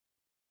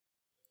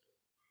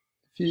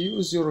you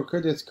use your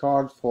credit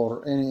card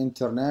for any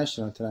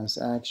international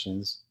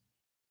transactions,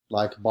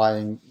 like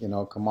buying,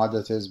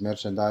 commodities,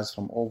 merchandise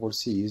from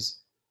overseas,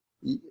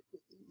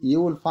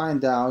 you will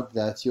find out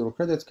that your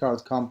credit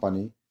card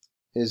company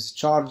is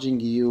charging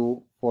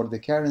you for the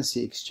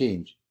currency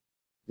exchange.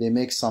 They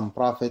make some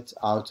profit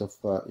out of,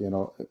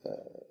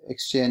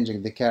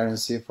 exchanging the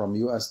currency from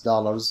US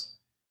dollars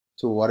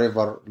to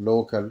whatever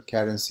local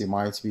currency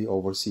might be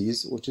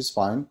overseas, which is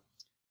fine.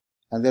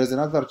 And there's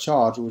another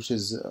charge, which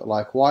is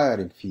like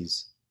wiring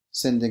fees,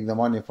 sending the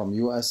money from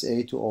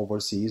USA to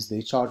overseas.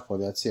 They charge for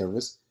that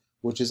service,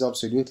 which is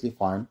absolutely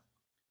fine.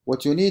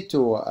 What you need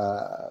to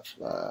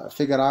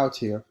figure out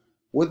here,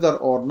 whether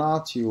or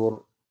not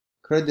your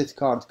credit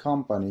card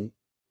company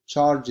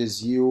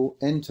charges you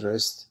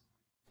interest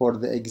for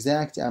the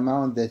exact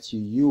amount that you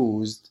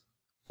used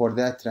for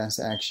that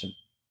transaction.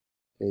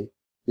 Okay?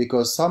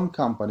 Because some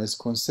companies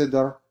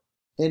consider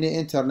any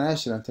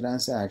international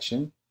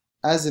transaction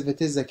as if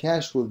it is a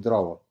cash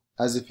withdrawal,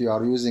 as if you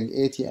are using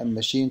ATM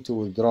machine to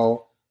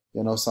withdraw,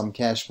 some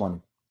cash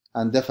money.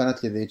 And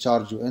definitely they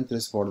charge you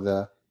interest for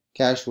the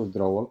cash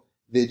withdrawal.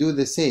 They do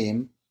the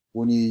same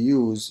when you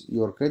use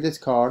your credit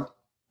card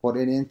for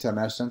any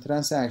international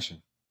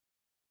transaction.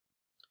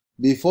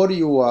 Before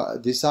you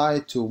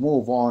decide to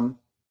move on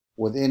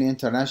with any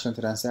international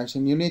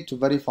transaction, you need to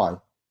verify,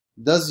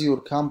 does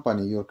your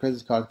company, your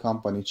credit card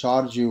company,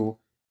 charge you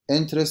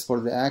interest for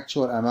the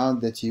actual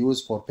amount that you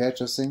use for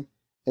purchasing?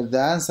 If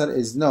the answer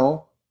is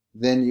no,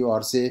 then you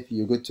are safe,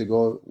 you're good to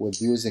go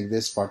with using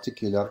this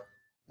particular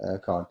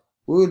card.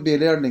 We will be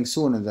learning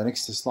soon in the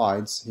next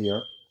slides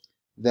here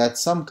that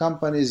some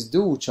companies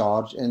do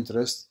charge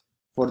interest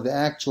for the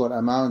actual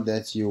amount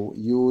that you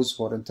use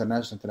for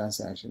international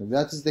transaction. If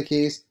that is the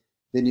case,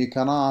 then you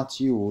cannot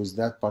use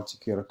that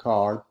particular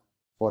card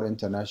for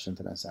international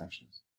transactions.